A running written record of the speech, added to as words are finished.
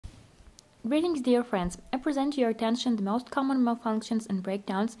Greetings dear friends, I present to your attention the most common malfunctions and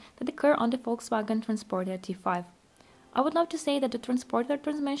breakdowns that occur on the Volkswagen Transporter T5. I would love to say that the Transporter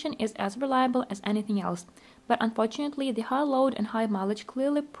transmission is as reliable as anything else, but unfortunately the high load and high mileage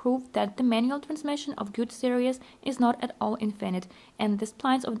clearly prove that the manual transmission of good series is not at all infinite, and the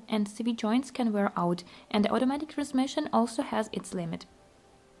splines and CV joints can wear out, and the automatic transmission also has its limit.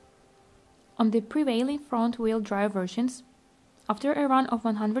 On the prevailing front-wheel drive versions, after a run of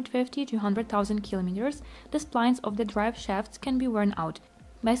 150 to 100,000 kilometers, the splines of the drive shafts can be worn out.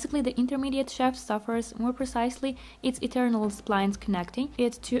 Basically, the intermediate shaft suffers, more precisely, its internal splines connecting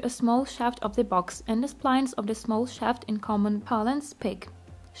it to a small shaft of the box, and the splines of the small shaft, in common parlance, pig.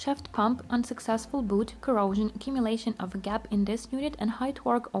 Shaft pump, unsuccessful boot, corrosion, accumulation of a gap in this unit, and high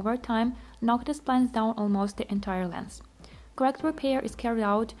torque over time knock the splines down almost the entire length. Correct repair is carried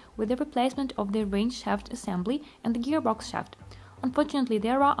out with the replacement of the range shaft assembly and the gearbox shaft. Unfortunately,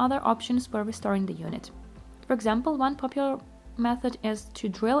 there are other options for restoring the unit. For example, one popular method is to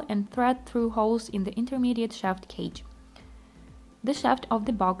drill and thread through holes in the intermediate shaft cage. The shaft of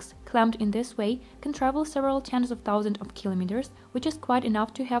the box, clamped in this way, can travel several tens of thousands of kilometers, which is quite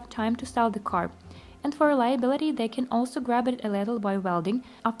enough to have time to sell the car. And for reliability, they can also grab it a little by welding,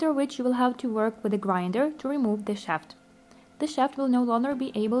 after which you will have to work with a grinder to remove the shaft. The shaft will no longer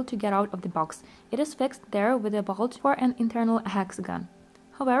be able to get out of the box. It is fixed there with a bolt for an internal hexagon.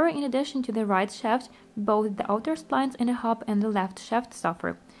 However, in addition to the right shaft, both the outer splines in the hub and the left shaft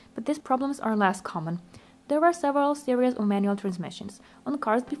suffer, but these problems are less common. There are several series of manual transmissions. On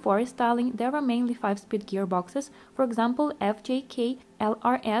cars before restyling, there were mainly 5-speed gearboxes, for example FJK,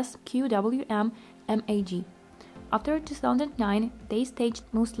 LRS, QWM, MAG. After 2009, they staged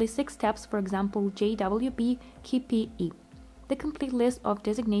mostly 6 steps, for example JWB, KPE. The complete list of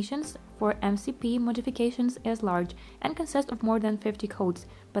designations for MCP modifications is large and consists of more than 50 codes,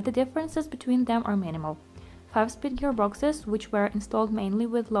 but the differences between them are minimal. 5-speed gearboxes, which were installed mainly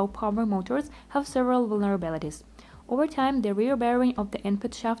with low-power motors, have several vulnerabilities. Over time, the rear bearing of the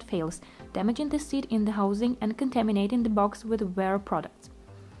input shaft fails, damaging the seat in the housing and contaminating the box with wear products.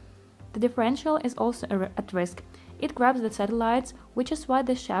 The differential is also at risk. It grabs the satellites, which is why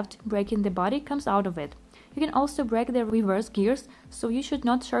the shaft, breaking the body, comes out of it. You can also break the reverse gears, so you should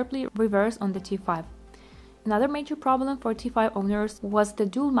not sharply reverse on the T5. Another major problem for T5 owners was the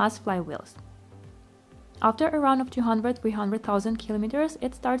dual-mass flywheels. After a run of 200–300,000 kilometers,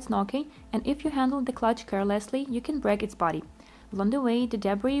 it starts knocking, and if you handle the clutch carelessly, you can break its body. Along the way, the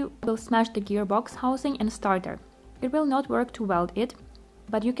debris will smash the gearbox housing and starter. It will not work to weld it,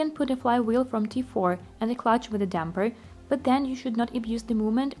 but you can put a flywheel from T4 and a clutch with a damper, but then you should not abuse the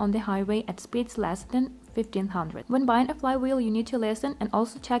movement on the highway at speeds less than 1500. When buying a flywheel, you need to listen and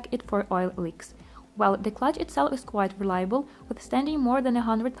also check it for oil leaks. While the clutch itself is quite reliable, withstanding more than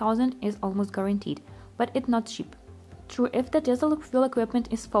 100,000 is almost guaranteed, but it's not cheap. True, if the diesel fuel equipment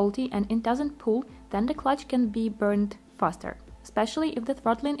is faulty and it doesn't pull, then the clutch can be burned faster, especially if the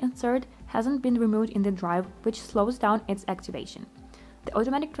throttling insert hasn't been removed in the drive, which slows down its activation. The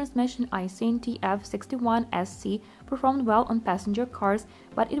automatic transmission IC TF61SC performed well on passenger cars,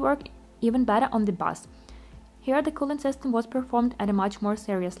 but it worked even better on the bus. Here the coolant system was performed at a much more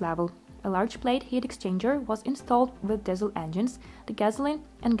serious level. A large plate heat exchanger was installed with diesel engines. The gasoline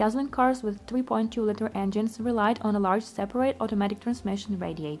cars with 3.2-liter engines relied on a large separate automatic transmission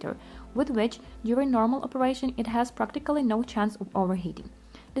radiator, with which, during normal operation, it has practically no chance of overheating.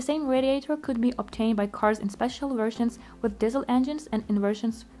 The same radiator could be obtained by cars in special versions with diesel engines and in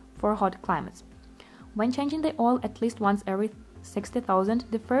versions for hot climates. When changing the oil at least once every 60,000,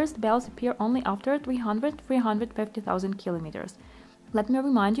 the first bells appear only after 300–350,000 kilometers. Let me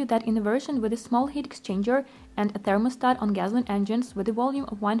remind you that in a version with a small heat exchanger and a thermostat on gasoline engines with a volume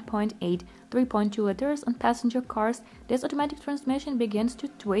of 1.8, 3.2 liters on passenger cars, this automatic transmission begins to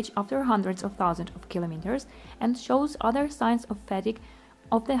twitch after hundreds of thousands of kilometers and shows other signs of fatigue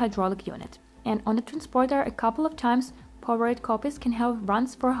of the hydraulic unit. And on the Transporter, a couple of times powered copies can have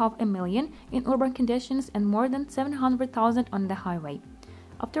runs for 500,000 in urban conditions and more than 700,000 on the highway.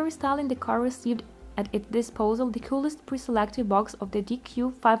 After restyling, the car received at its disposal the coolest pre-selected box of the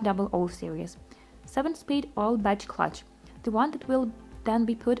DQ500 series, 7-speed oil batch clutch, the one that will then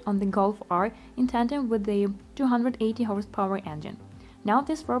be put on the Golf R in tandem with the 280 horsepower engine. Now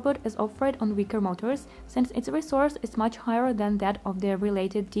this robot is offered on weaker motors, since its resource is much higher than that of the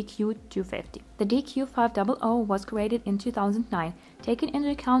related DQ250. The DQ500 was created in 2009, taking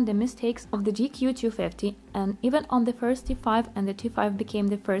into account the mistakes of the DQ250, and even on the first T5 and the T5 became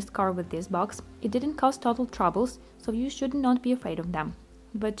the first car with this box, it didn't cause total troubles, so you should not be afraid of them.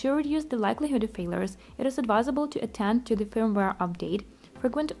 But to reduce the likelihood of failures, it is advisable to attend to the firmware update.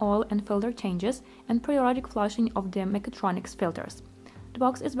 frequent oil and filter changes, and periodic flushing of the mechatronics filters. The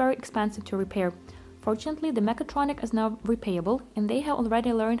box is very expensive to repair. Fortunately, the mechatronic is now repayable, and they have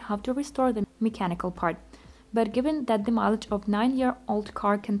already learned how to restore the mechanical part. But given that the mileage of a 9-year-old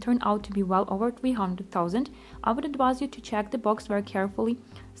car can turn out to be well over 300,000, I would advise you to check the box very carefully,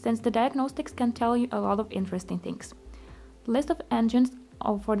 since the diagnostics can tell you a lot of interesting things. The list of engines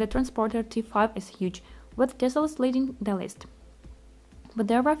for the Transporter T5 is huge, with diesels leading the list. But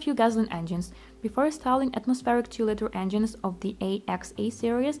there were a few gasoline engines, before installing atmospheric 2-liter engines of the AXA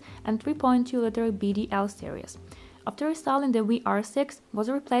series and 3.2-liter BDL series. After installing, the VR6 was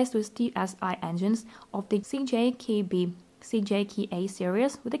replaced with TSI engines of the CJKA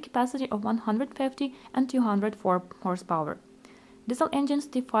series with a capacity of 150 and 204 horsepower. Diesel engines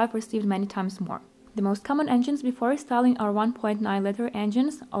T5 received many times more. The most common engines before installing are 1.9-liter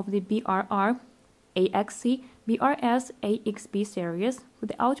engines of the BRR, AXC, BRS, AXB series with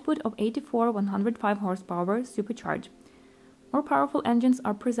the output of 84 105 horsepower supercharged. More powerful engines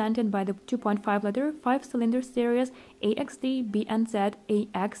are presented by the 2.5-liter 5-cylinder series AXD, BNZ,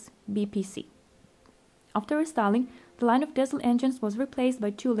 AX, BPC. After installing, the line of diesel engines was replaced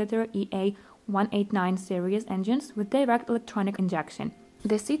by 2-liter EA 189 series engines with direct electronic injection.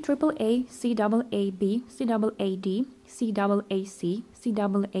 The CAAA, CAAB, CAAD, CAAC,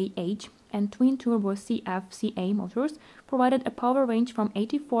 CAAH, and twin-turbo CFCA motors provided a power range from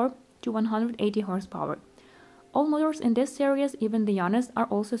 84 to 180 horsepower. All motors in this series, even the youngest, are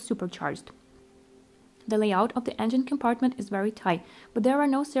also supercharged. The layout of the engine compartment is very tight, but there are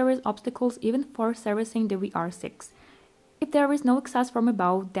no serious obstacles even for servicing the VR6. If there is no access from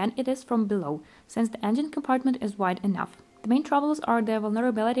above, then it is from below, since the engine compartment is wide enough. The main troubles are the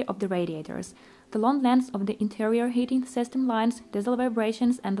vulnerability of the radiators, the long lengths of the interior heating system lines, diesel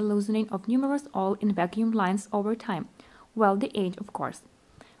vibrations, and the loosening of numerous oil and vacuum lines over time. Well, the age, of course.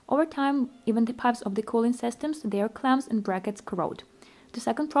 Over time, even the pipes of the cooling systems, their clamps and brackets corrode. The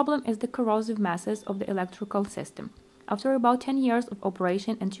second problem is the corrosive masses of the electrical system. After about 10 years of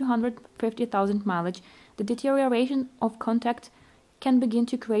operation and 250,000 mileage, the deterioration of contact can begin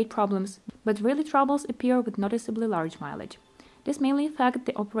to create problems, but really troubles appear with noticeably large mileage. This mainly affects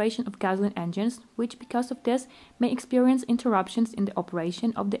the operation of gasoline engines, which because of this may experience interruptions in the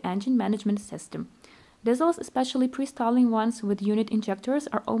operation of the engine management system. Diesels, especially pre-stalling ones with unit injectors,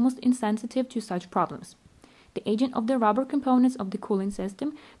 are almost insensitive to such problems. The aging of the rubber components of the cooling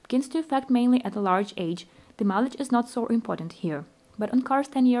system begins to affect mainly at a large age. The mileage is not so important here, but on cars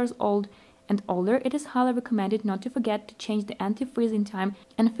 10 years old and older, it is highly recommended not to forget to change the antifreeze in time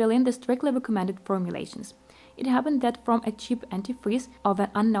and fill in the strictly recommended formulations. It happened that from a cheap antifreeze of an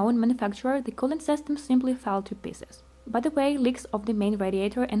unknown manufacturer, the cooling system simply fell to pieces. By the way, leaks of the main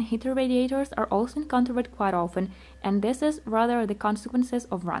radiator and heater radiators are also encountered quite often, and this is rather the consequences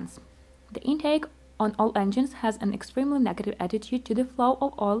of runs. The intake on all engines has an extremely negative attitude to the flow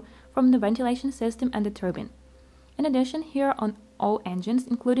of oil from the ventilation system and the turbine. In addition, here on all engines,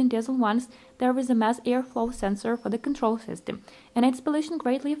 including diesel ones, there is a mass airflow sensor for the control system, and its pollution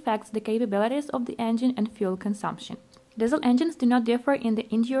greatly affects the capabilities of the engine and fuel consumption. Diesel engines do not differ in the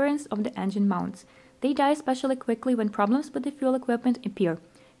endurance of the engine mounts. They die especially quickly when problems with the fuel equipment appear.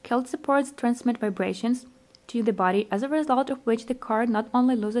 Kilt supports transmit vibrations to the body, as a result of which the car not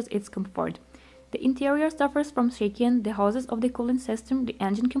only loses its comfort. The interior suffers from shaking, the hoses of the cooling system, the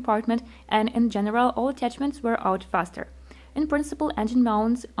engine compartment, and in general all attachments wear out faster. In principle, engine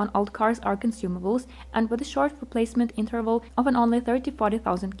mounts on old cars are consumables and with a short replacement interval of only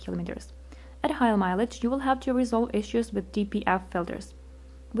 30–40,000 kilometers. At high mileage, you will have to resolve issues with DPF filters,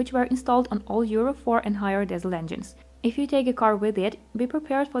 which were installed on all Euro 4 and higher diesel engines. If you take a car with it, be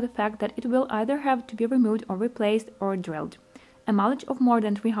prepared for the fact that it will either have to be removed or replaced or drilled. A mileage of more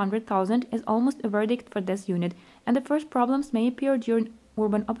than 300,000 is almost a verdict for this unit, and the first problems may appear during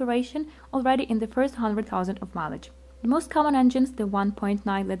urban operation already in the first 100,000 of mileage. The most common engines, the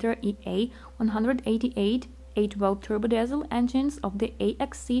 1.9-liter EA 188 8-valve turbo diesel engines of the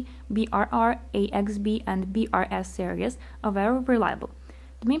AXC, BRR, AXB, and BRS series, are very reliable.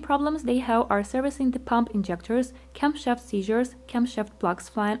 The main problems they have are servicing the pump injectors, camshaft seizures, camshaft plugs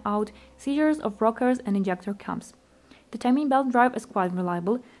flying out, seizures of rockers and injector cams. The timing belt drive is quite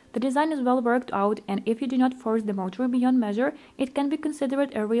reliable, the design is well worked out, and if you do not force the motor beyond measure, it can be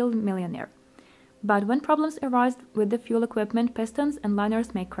considered a real millionaire. But when problems arise with the fuel equipment, pistons and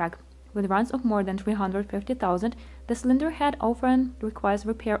liners may crack. With runs of more than 350,000, the cylinder head often requires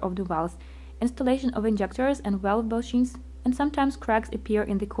repair of the valves, installation of injectors and valve bushings, and sometimes cracks appear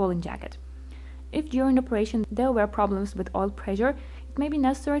in the cooling jacket. If during operation there were problems with oil pressure, it may be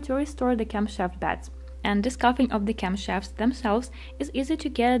necessary to restore the camshaft beds. and the scuffing of the camshafts themselves is easy to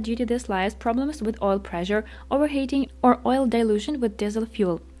get due to the slightest problems with oil pressure, overheating, or oil dilution with diesel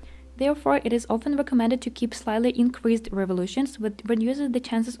fuel. Therefore, it is often recommended to keep slightly increased revolutions, which reduces the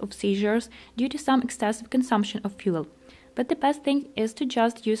chances of seizures due to some excessive consumption of fuel. But the best thing is to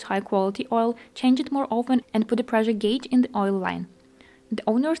just use high-quality oil, change it more often, and put a pressure gauge in the oil line. The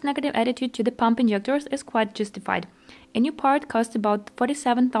owner's negative attitude to the pump injectors is quite justified. A new part costs about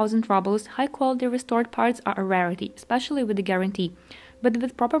 47,000 rubles. High-quality restored parts are a rarity, especially with the guarantee. But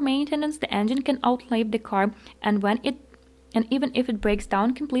with proper maintenance, the engine can outlive the car, and even if it breaks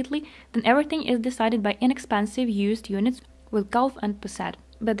down completely, then everything is decided by inexpensive used units with Golf and Passat.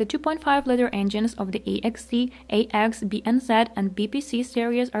 But the 2.5-liter engines of the AXC, AX, BNZ, and BPC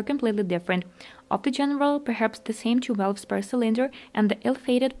series are completely different. Of the general, perhaps the same 2 valves per cylinder and the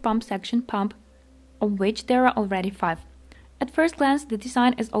ill-fated pump section pump, of which there are already 5. At first glance, the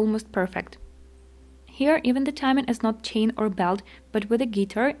design is almost perfect. Here, even the timing is not chain or belt, but with a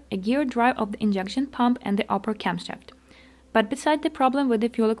gear drive of the injection pump and the upper camshaft. But beside the problem with the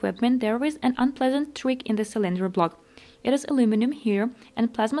fuel equipment, there is an unpleasant trick in the cylinder block. It is aluminum here,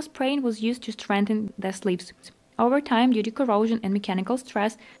 and plasma spraying was used to strengthen the sleeves. Over time, due to corrosion and mechanical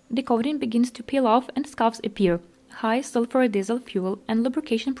stress, the coating begins to peel off and scuffs appear. High sulfur diesel fuel and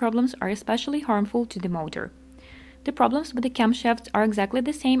lubrication problems are especially harmful to the motor. The problems with the camshafts are exactly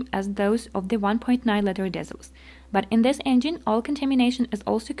the same as those of the 1.9-liter diesels. But in this engine, oil contamination is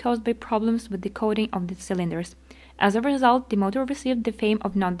also caused by problems with the coating of the cylinders. As a result, the motor received the fame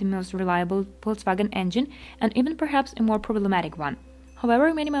of not the most reliable Volkswagen engine and even perhaps a more problematic one.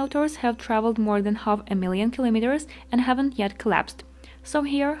 However, many motors have traveled more than 500,000 kilometers and haven't yet collapsed. So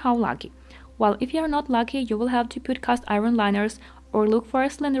here, how lucky? Well, if you are not lucky, you will have to put cast iron liners or look for a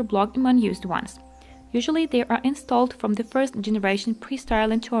cylinder block in unused ones. Usually they are installed from the first generation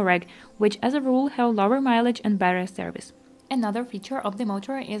pre-styling Touareg, which as a rule have lower mileage and better service. Another feature of the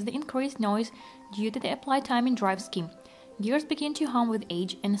motor is the increased noise due to the applied timing drive scheme. Gears begin to hum with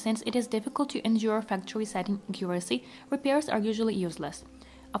age, and since it is difficult to ensure factory setting accuracy, repairs are usually useless.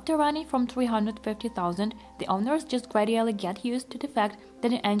 After running from 350,000, the owners just gradually get used to the fact that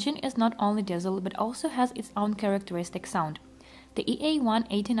the engine is not only diesel but also has its own characteristic sound. The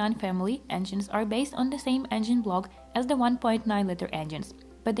EA189 family engines are based on the same engine block as the 1.9-liter engines,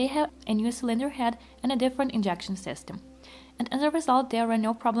 but they have a new cylinder head and a different injection system. And as a result, there are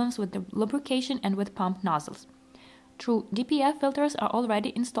no problems with the lubrication and with pump nozzles. True, DPF filters are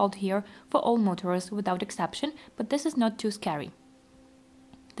already installed here for all motors without exception, but this is not too scary.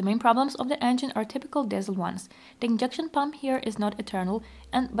 The main problems of the engine are typical diesel ones. The injection pump here is not eternal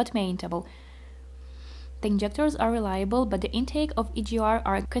but maintainable. The injectors are reliable, but the intake of EGR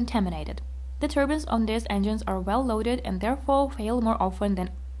are contaminated. The turbines on these engines are well loaded and therefore fail more often than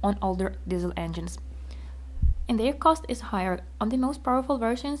on older diesel engines. And their cost is higher. On the most powerful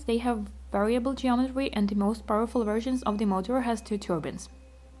versions, they have variable geometry, and the most powerful versions of the motor has 2 turbines.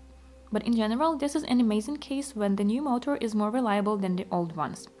 But in general, this is an amazing case when the new motor is more reliable than the old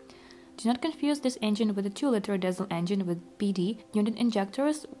ones. Do not confuse this engine with a 2-liter diesel engine with PD unit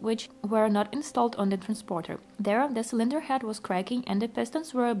injectors, which were not installed on the Transporter. There, the cylinder head was cracking and the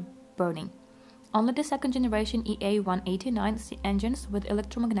pistons were burning. Only the second-generation EA189 engines with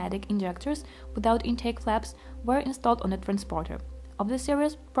electromagnetic injectors without intake flaps were installed on the Transporter. Of the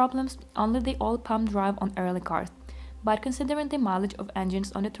serious problems, only the oil pump drive on early cars. But considering the mileage of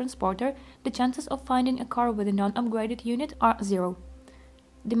engines on the Transporter, the chances of finding a car with a non-upgraded unit are 0.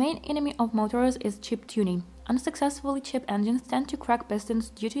 The main enemy of motors is chip tuning. Unsuccessfully chipped engines tend to crack pistons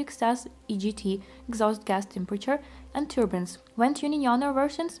due to excess EGT, exhaust gas temperature, and turbines. When tuning younger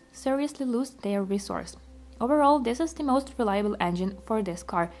versions, seriously lose their resource. Overall, this is the most reliable engine for this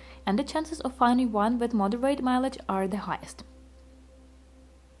car, and the chances of finding one with moderate mileage are the highest.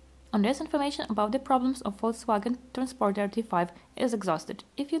 On this information about the problems of Volkswagen Transporter T5 is exhausted.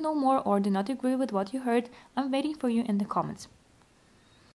 If you know more or do not agree with what you heard, I'm waiting for you in the comments.